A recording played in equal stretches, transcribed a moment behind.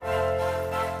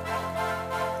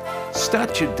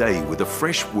Start your day with a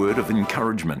fresh word of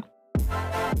encouragement.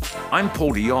 I'm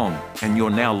Paul de Jong, and you're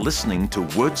now listening to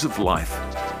Words of Life,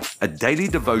 a daily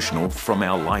devotional from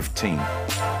our Life team.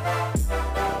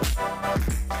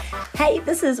 Hey,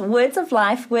 this is Words of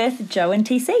Life with Joe and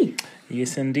TC.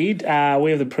 Yes, indeed. We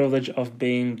have the privilege of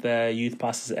being the youth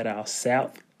pastors at our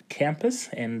South campus,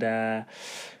 and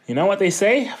you know what they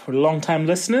say, for long-time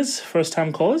listeners,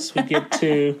 first-time callers, we get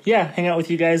to hang out with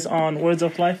you guys on Words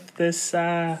of Life this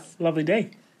lovely day.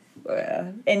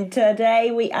 And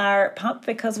today we are pumped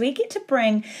because we get to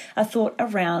bring a thought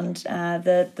around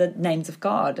the names of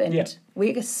God, and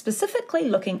we're specifically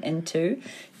looking into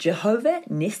Jehovah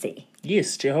Nissi.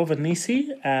 Yes, Jehovah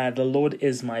Nissi, the Lord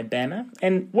is my banner.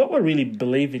 And what we're really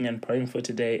believing and praying for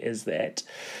today is that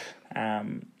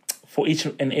for each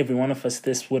and every one of us,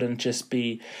 this wouldn't just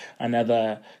be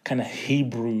another kind of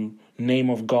Hebrew name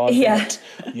of God that,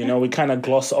 we kind of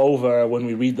gloss over when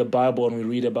we read the Bible and we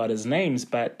read about his names,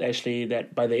 but actually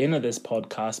that by the end of this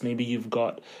podcast, maybe you've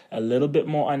got a little bit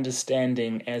more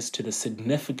understanding as to the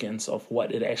significance of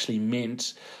what it actually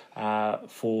meant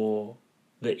for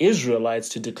the Israelites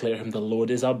to declare him the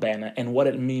Lord is our banner, and what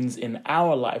it means in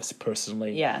our lives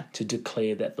personally to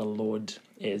declare that the Lord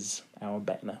is our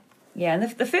banner. Yeah, and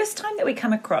the first time that we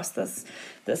come across this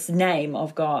name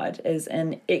of God is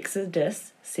in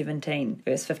Exodus 17,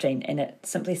 verse 15, and it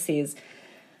simply says,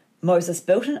 Moses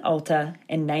built an altar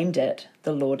and named it,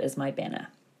 the Lord is my banner.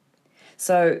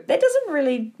 So that doesn't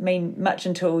really mean much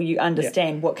until you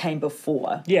understand what came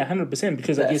before. Yeah, 100%,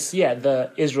 because I guess,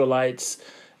 the Israelites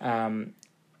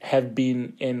have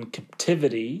been in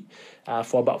captivity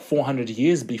for about 400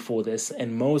 years before this,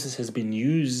 and Moses has been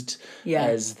used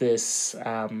as this,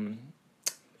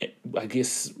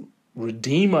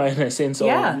 redeemer in a sense, or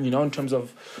in terms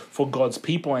of for God's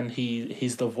people, and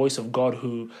he's the voice of God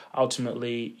who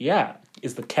ultimately,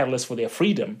 is the catalyst for their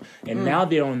freedom. And now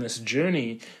they're on this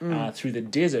journey through the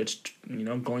desert,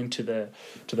 going to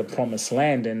the promised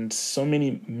land, and so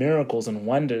many miracles and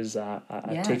wonders are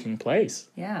taking place.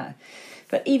 Yeah.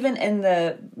 But even in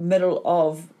the middle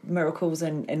of miracles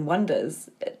and wonders,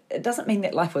 it doesn't mean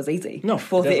that life was easy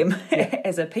for them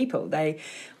as a people. They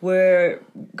were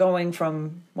going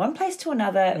from one place to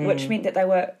another, which meant that they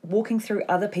were walking through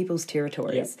other people's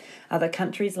territories, other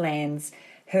countries' lands,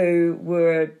 who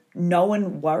were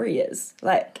known warriors.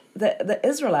 Like the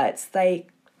Israelites, they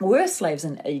were slaves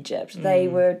in Egypt. They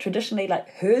were traditionally like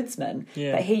herdsmen.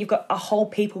 But here you've got a whole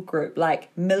people group, like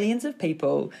millions of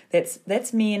people. That's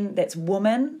men, that's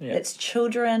women, that's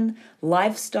children,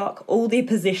 livestock, all their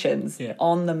possessions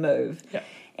on the move.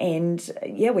 And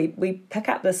we pick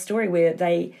up this story where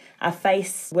they are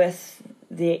faced with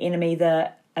their enemy,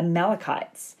 the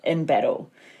Amalekites, in battle.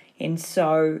 And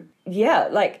so,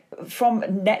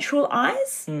 from natural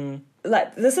eyes,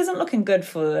 this isn't looking good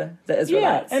for the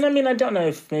Israelites. Yeah, and I mean, I don't know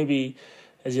if maybe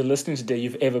as you're listening today,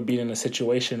 you've ever been in a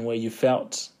situation where you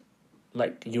felt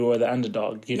like you were the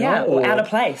underdog, or out of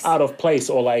place. Out of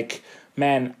place, or like,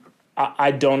 man,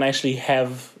 I don't actually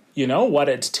have, what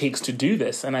it takes to do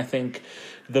this. And I think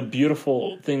the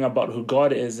beautiful thing about who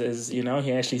God is, he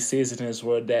actually says in his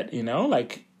word that,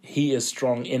 he is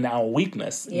strong in our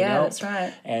weakness. That's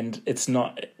right. And it's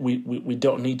not, we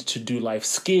don't need to do life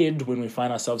scared when we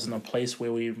find ourselves in a place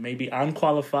where we maybe aren't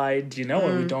qualified,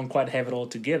 or we don't quite have it all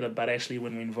together. But actually,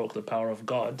 when we invoke the power of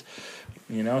God,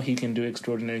 he can do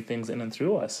extraordinary things in and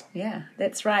through us. Yeah,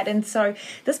 that's right. And so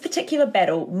this particular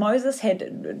battle, Moses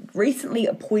had recently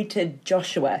appointed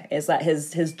Joshua as like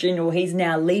his general. He's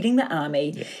now leading the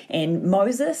army. Yeah. And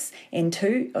Moses and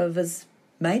two of his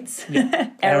mates,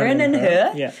 Aaron and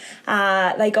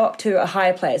Hur, they go up to a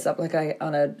higher place, up like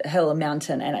on a hill, a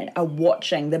mountain, and are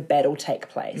watching the battle take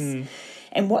place.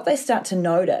 And what they start to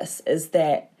notice is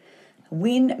that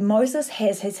when Moses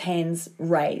has his hands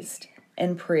raised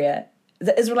in prayer,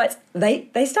 the Israelites,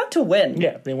 they start to win.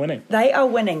 Yeah, they're winning. They are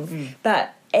winning.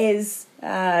 But as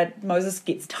Moses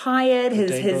gets tired,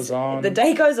 the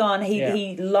day goes on,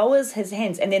 he lowers his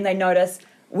hands, and then they notice,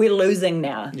 we're losing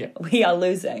now. Yeah. We are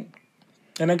losing.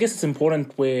 And I guess it's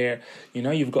important where,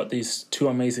 you've got these two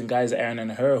amazing guys, Aaron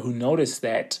and Hur, who notice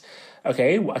that,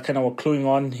 okay, I kind of were cluing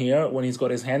on here when he's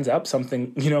got his hands up,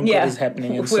 something, good is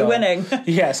happening. And we're winning.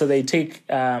 So they take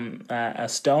a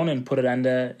stone and put it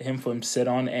under him for him to sit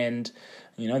on, and,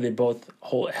 they both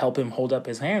help him hold up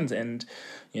his hands. And,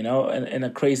 in a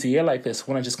crazy year like this,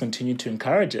 I want to just continue to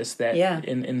encourage us that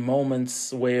in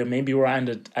moments where maybe we're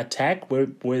under attack, we're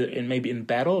maybe in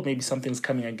battle, maybe something's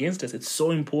coming against us, it's so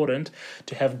important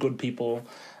to have good people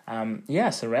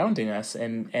surrounding us,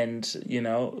 and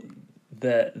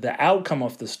the outcome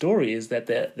of the story is that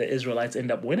the Israelites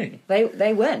end up winning.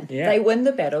 They win. Yeah. They win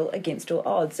the battle against all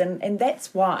odds, and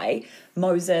that's why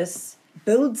Moses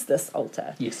builds this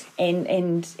altar. Yes.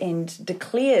 And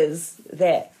declares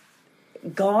that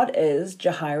God is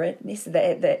Jehovah.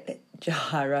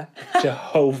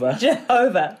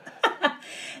 Jehovah.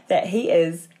 That he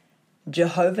is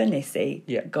Jehovah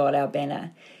Nissi, God our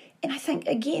banner. And I think,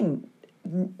 again,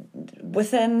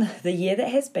 within the year that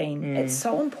has been, it's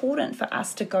so important for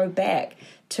us to go back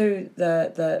to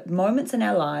the moments in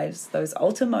our lives, those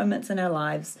altar moments in our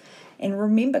lives, and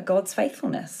remember God's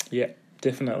faithfulness. Yeah,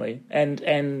 definitely.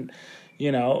 And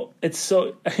you know, it's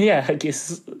so, I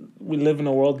guess we live in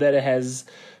a world that has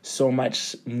so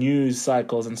much news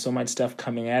cycles and so much stuff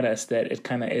coming at us that it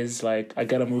kind of is like, I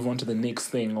got to move on to the next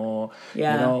thing, or, you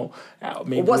know,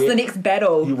 maybe what's the next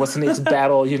battle? What's the next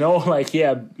battle? You know, like,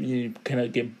 you kind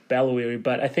of get battle weary.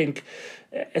 But I think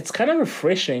it's kind of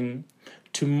refreshing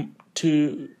to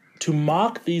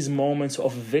mark these moments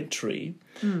of victory,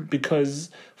 because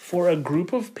for a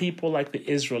group of people like the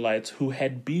Israelites who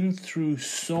had been through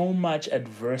so much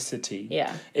adversity,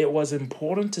 it was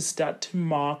important to start to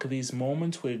mark these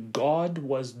moments where God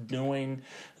was doing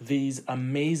these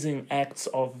amazing acts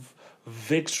of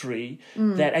victory,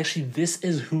 that actually this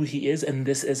is who he is and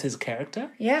this is his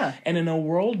character. Yeah. And in a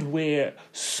world where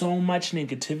so much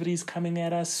negativity is coming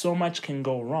at us, so much can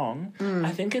go wrong,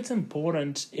 I think it's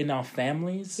important in our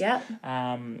families,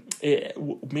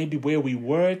 maybe where we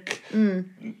work,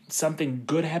 something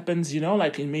good happens, you know,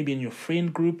 like maybe in your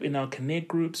friend group, in our connect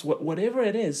groups, whatever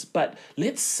it is, but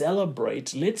let's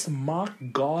celebrate, let's mark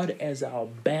God as our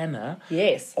banner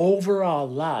over our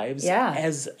lives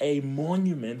as a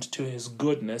monument to his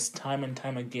goodness time and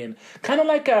time again. Kind of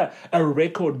like a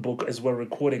record book as we're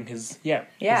recording his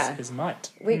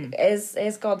might.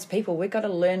 As God's people, we've got to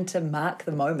learn to mark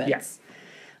the moments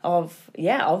of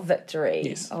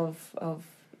victory, of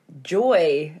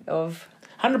joy, of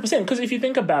 100%, because if you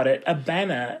think about it, a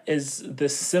banner is the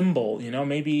symbol, you know,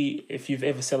 maybe if you've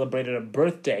ever celebrated a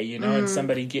birthday, you know, and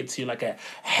somebody gets you like a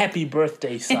happy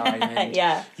birthday sign,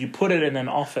 and you put it in an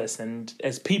office, and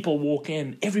as people walk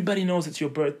in, everybody knows it's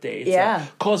your birthday. It's a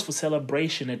cause for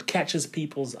celebration. It catches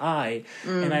people's eye.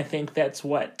 And I think that's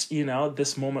what, you know,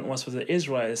 this moment was for the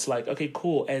Israelites. Like, okay,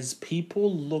 cool. As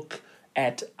people look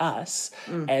at us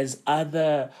as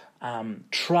other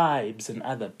tribes and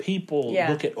other people,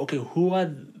 look at, okay, who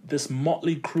are this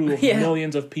motley crew of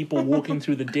millions of people walking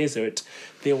through the desert?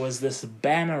 There was this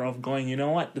banner of going, you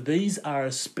know what, these are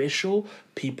special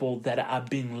people that are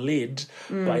being led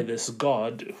by this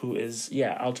God who is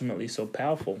ultimately so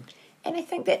powerful. And I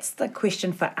think that's the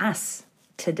question for us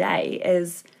today,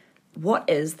 is what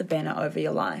is the banner over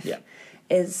your life?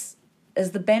 Is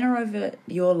the banner over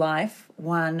your life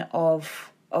one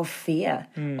of fear,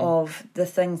 of the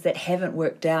things that haven't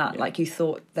worked out like you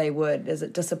thought they would? Is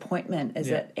it disappointment? Is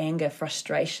it anger,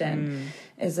 frustration?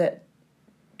 Is it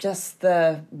just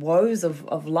the woes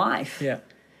of life? Yeah.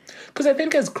 Because I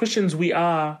think as Christians we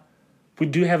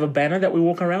do have a banner that we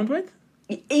walk around with.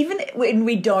 Even when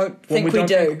we don't think we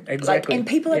do. Exactly. Like, and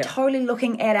people are totally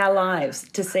looking at our lives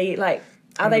to see, like,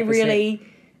 are they really...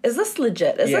 Is this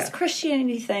legit? Is this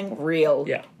Christianity thing real?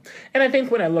 Yeah. And I think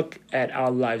when I look at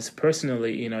our lives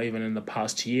personally, you know, even in the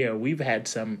past year, we've had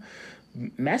some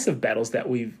massive battles that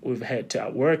we've had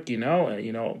to work, you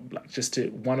know, like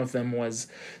one of them was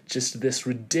just this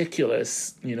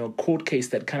ridiculous, you know, court case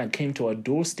that kind of came to our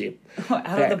doorstep.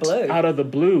 Out of the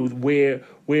blue, where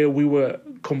we were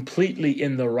completely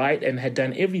in the right and had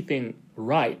done everything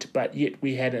right, but yet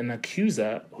we had an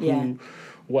accuser who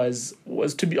was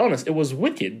to be honest, it was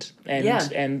wicked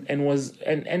and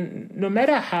no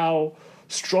matter how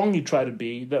strong you try to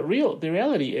be, the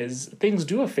reality is things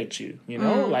do affect you, you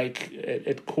know, like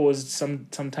it caused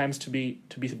sometimes to be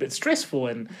a bit stressful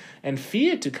and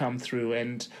fear to come through,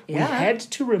 and we had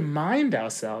to remind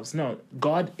ourselves, no,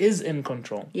 God is in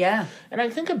control. And I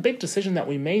think a big decision that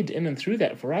we made in and through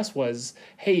that for us was,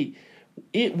 hey,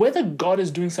 whether God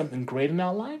is doing something great in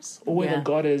our lives or whether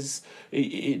God is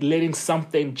letting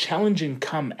something challenging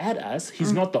come at us,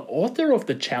 he's not the author of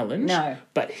the challenge,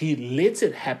 but he lets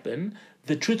it happen.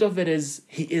 The truth of it is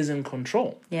he is in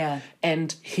control.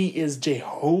 And he is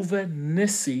Jehovah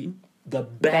Nissi, the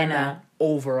banner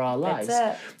over our lives.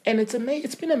 And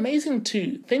it's been amazing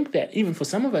to think that even for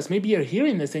some of us, maybe you're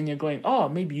hearing this and you're going, oh,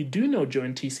 maybe you do know Joe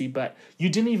and TC, but you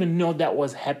didn't even know that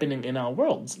was happening in our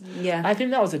worlds. I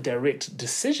think that was a direct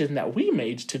decision that we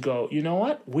made to go, you know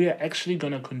what, we're actually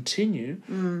going to continue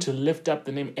to lift up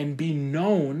the name and be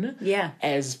known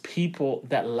as people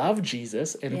that love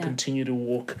Jesus and continue to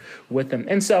walk with him.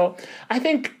 And so I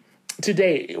think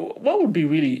today, what would be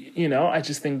really, I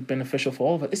just think beneficial for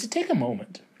all of us is to take a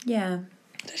moment. Yeah.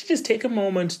 Let's just take a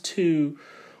moment to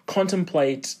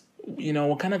contemplate,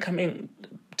 we're kind of coming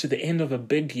to the end of a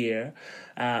big year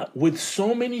with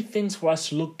so many things for us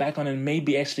to look back on and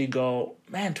maybe actually go,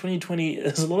 man, 2020,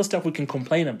 there's a lot of stuff we can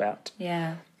complain about.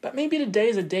 Yeah. But maybe today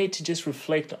is a day to just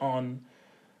reflect on,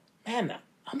 man,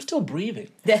 I'm still breathing.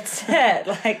 That's it.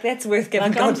 Like, that's worth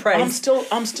giving God praise.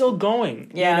 I'm still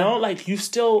going. Yeah. You've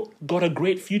still got a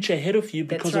great future ahead of you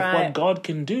because of what God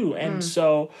can do. And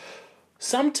so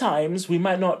sometimes we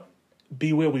might not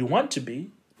be where we want to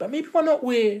be, but maybe we're not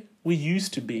where we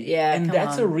used to be. Yeah, and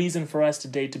that's a reason for us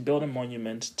today to build a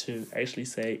monument to actually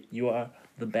say, you are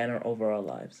the banner over our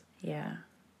lives. Yeah.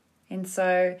 And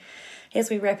so as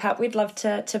we wrap up, we'd love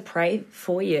to pray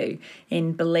for you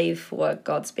and believe for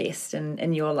God's best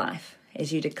in your life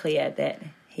as you declare that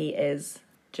He is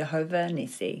Jehovah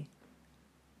Nissi,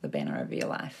 the banner over your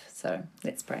life. So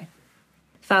let's pray.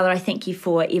 Father, I thank you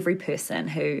for every person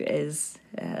who is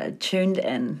tuned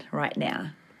in right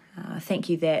now. Thank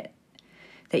you that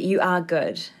you are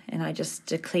good, and I just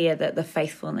declare that the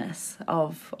faithfulness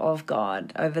of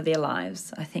God over their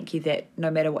lives. I thank you that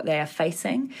no matter what they are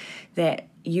facing, that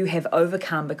you have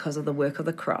overcome because of the work of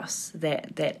the cross,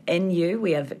 that in you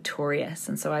we are victorious.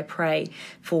 And so I pray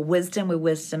for wisdom where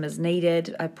wisdom is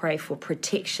needed. I pray for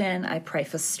protection. I pray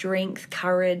for strength,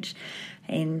 courage,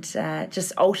 and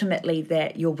just ultimately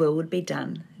that your will would be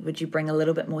done. Would you bring a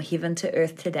little bit more heaven to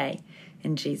earth today?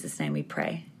 In Jesus' name we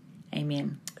pray.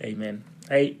 Amen. Amen.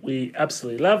 Hey, we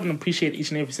absolutely love and appreciate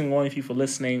each and every single one of you for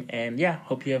listening. And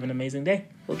hope you have an amazing day.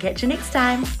 We'll catch you next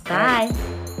time. Bye.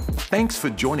 Thanks for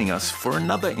joining us for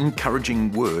another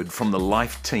encouraging word from the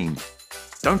Life team.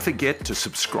 Don't forget to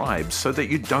subscribe so that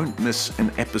you don't miss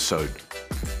an episode.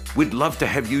 We'd love to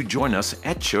have you join us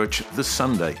at church this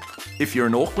Sunday. If you're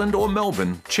in Auckland or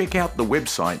Melbourne, check out the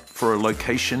website for a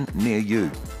location near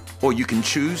you. Or you can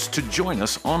choose to join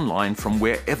us online from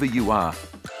wherever you are.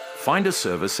 Find a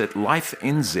service at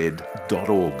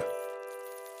lifenz.org.